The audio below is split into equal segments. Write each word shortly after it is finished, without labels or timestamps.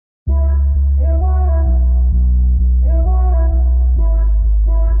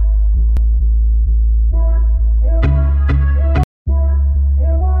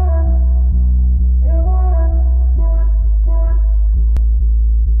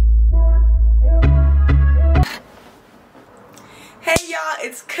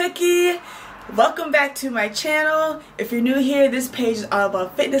it's Cookie. Welcome back to my channel. If you're new here, this page is all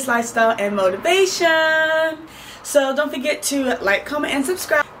about fitness, lifestyle, and motivation. So don't forget to like, comment, and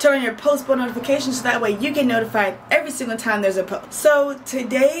subscribe. Turn on your post bell notifications so that way you get notified every single time there's a post. So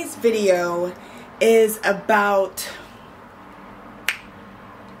today's video is about...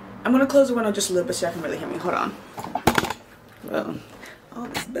 I'm going to close the window just a little bit so you can really hear me. Hold on. Whoa. Oh,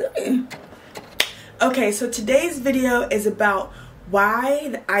 this booty. Okay, so today's video is about why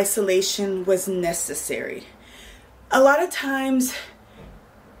the isolation was necessary. A lot of times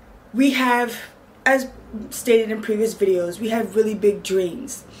we have, as stated in previous videos, we have really big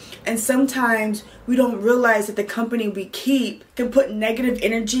dreams. And sometimes we don't realize that the company we keep can put negative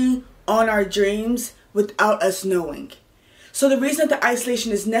energy on our dreams without us knowing. So the reason that the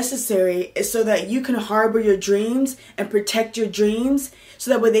isolation is necessary is so that you can harbor your dreams and protect your dreams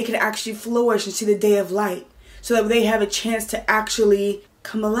so that way they can actually flourish and see the day of light. So that they have a chance to actually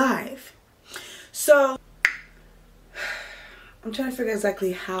come alive. So, I'm trying to figure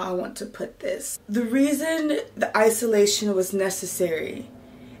exactly how I want to put this. The reason the isolation was necessary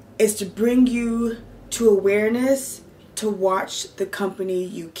is to bring you to awareness to watch the company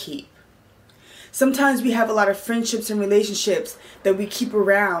you keep. Sometimes we have a lot of friendships and relationships that we keep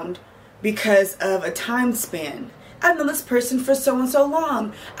around because of a time span. I've known this person for so and so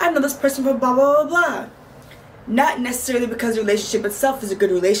long. I've known this person for blah, blah, blah, blah. Not necessarily because the relationship itself is a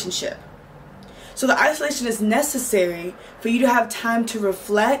good relationship. So the isolation is necessary for you to have time to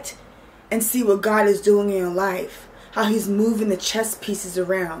reflect and see what God is doing in your life. How He's moving the chess pieces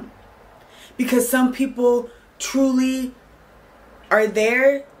around. Because some people truly are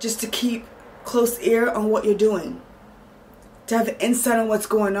there just to keep close ear on what you're doing, to have insight on what's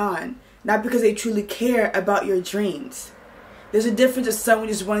going on, not because they truly care about your dreams. There's a difference of someone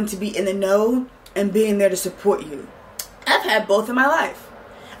just wanting to be in the know and being there to support you. I've had both in my life.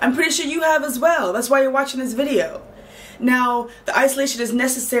 I'm pretty sure you have as well. That's why you're watching this video. Now, the isolation is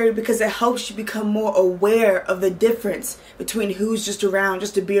necessary because it helps you become more aware of the difference between who's just around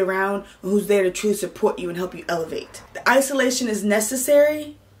just to be around and who's there to truly support you and help you elevate. The isolation is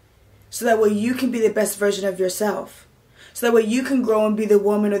necessary so that way you can be the best version of yourself. So that way you can grow and be the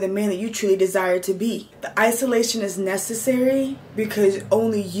woman or the man that you truly desire to be. The isolation is necessary because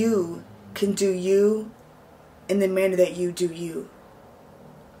only you can do you in the manner that you do you.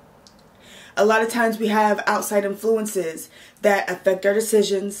 A lot of times we have outside influences that affect our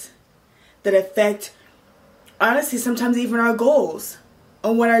decisions, that affect, honestly, sometimes even our goals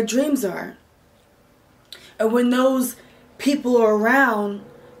on what our dreams are. And when those people are around,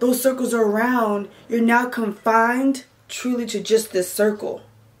 those circles are around, you're now confined truly to just this circle.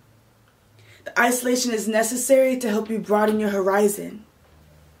 The isolation is necessary to help you broaden your horizon.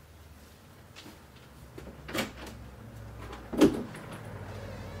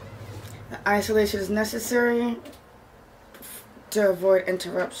 The isolation is necessary to avoid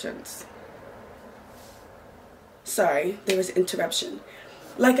interruptions. Sorry, there was interruption.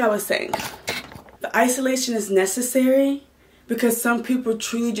 Like I was saying, the isolation is necessary because some people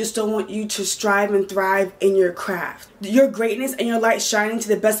truly just don't want you to strive and thrive in your craft. Your greatness and your light shining to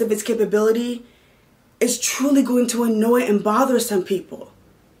the best of its capability is truly going to annoy and bother some people.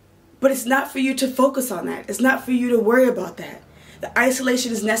 But it's not for you to focus on that. It's not for you to worry about that. The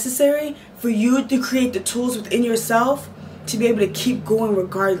isolation is necessary for you to create the tools within yourself to be able to keep going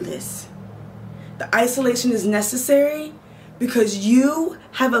regardless. The isolation is necessary because you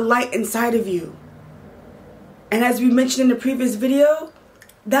have a light inside of you. And as we mentioned in the previous video,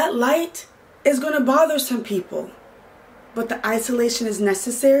 that light is going to bother some people. But the isolation is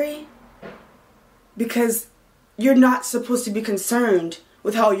necessary because you're not supposed to be concerned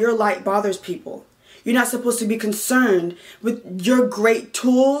with how your light bothers people. You're not supposed to be concerned with your great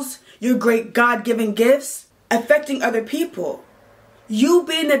tools, your great God-given gifts affecting other people. You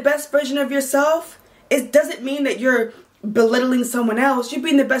being the best version of yourself, it doesn't mean that you're belittling someone else. You're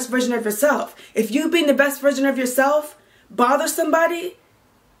being the best version of yourself. If you being the best version of yourself bothers somebody,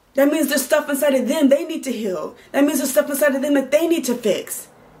 that means there's stuff inside of them they need to heal. That means there's stuff inside of them that they need to fix.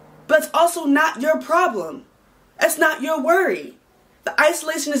 But it's also not your problem. That's not your worry. The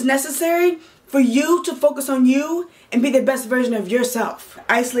isolation is necessary for you to focus on you and be the best version of yourself.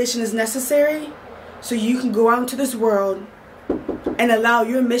 Isolation is necessary so you can go out into this world and allow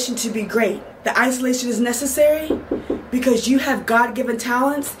your mission to be great. The isolation is necessary because you have God-given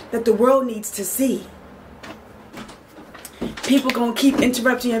talents that the world needs to see. People gonna keep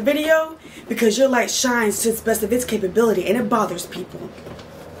interrupting your video because your light shines to its best of its capability and it bothers people.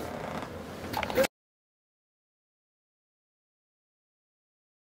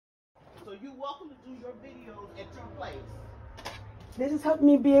 So you're welcome to do your videos at your place. This is helping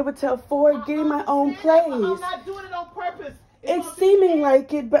me be able to afford getting my own place. I'm not doing it on purpose. It's seeming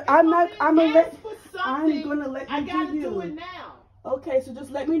like it, but I'm not. I'm gonna let you do it now. Okay, so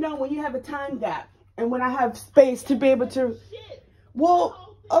just let me know when you have a time gap and when I have space to be able to.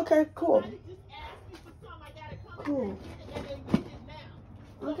 Well, okay, cool. Cool.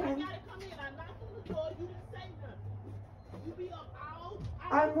 Okay.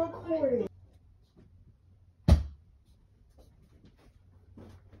 I'm recording.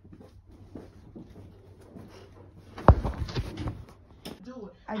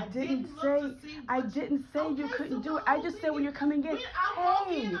 I didn't say you couldn't do it. I just said when you're coming in, hey.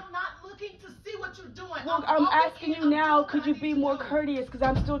 I'm not looking to see what you're doing. Look, I'm asking you now, could you be more courteous? Because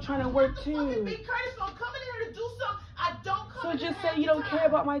I'm still trying to work too. Be courteous. I'm coming here to do something. I don't come. So just say you don't care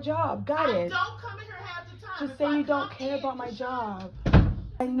about my job. Got it. I don't come in here half the time. Just say you don't care about my job.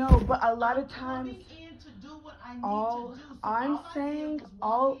 I know, but a lot of times. All I'm saying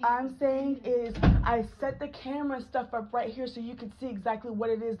is I set the camera stuff up right here so you can see exactly what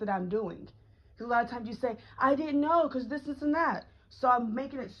it is that I'm doing. Because a lot of times you say, I didn't know because this and that. So I'm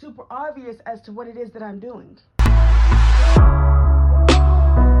making it super obvious as to what it is that I'm doing.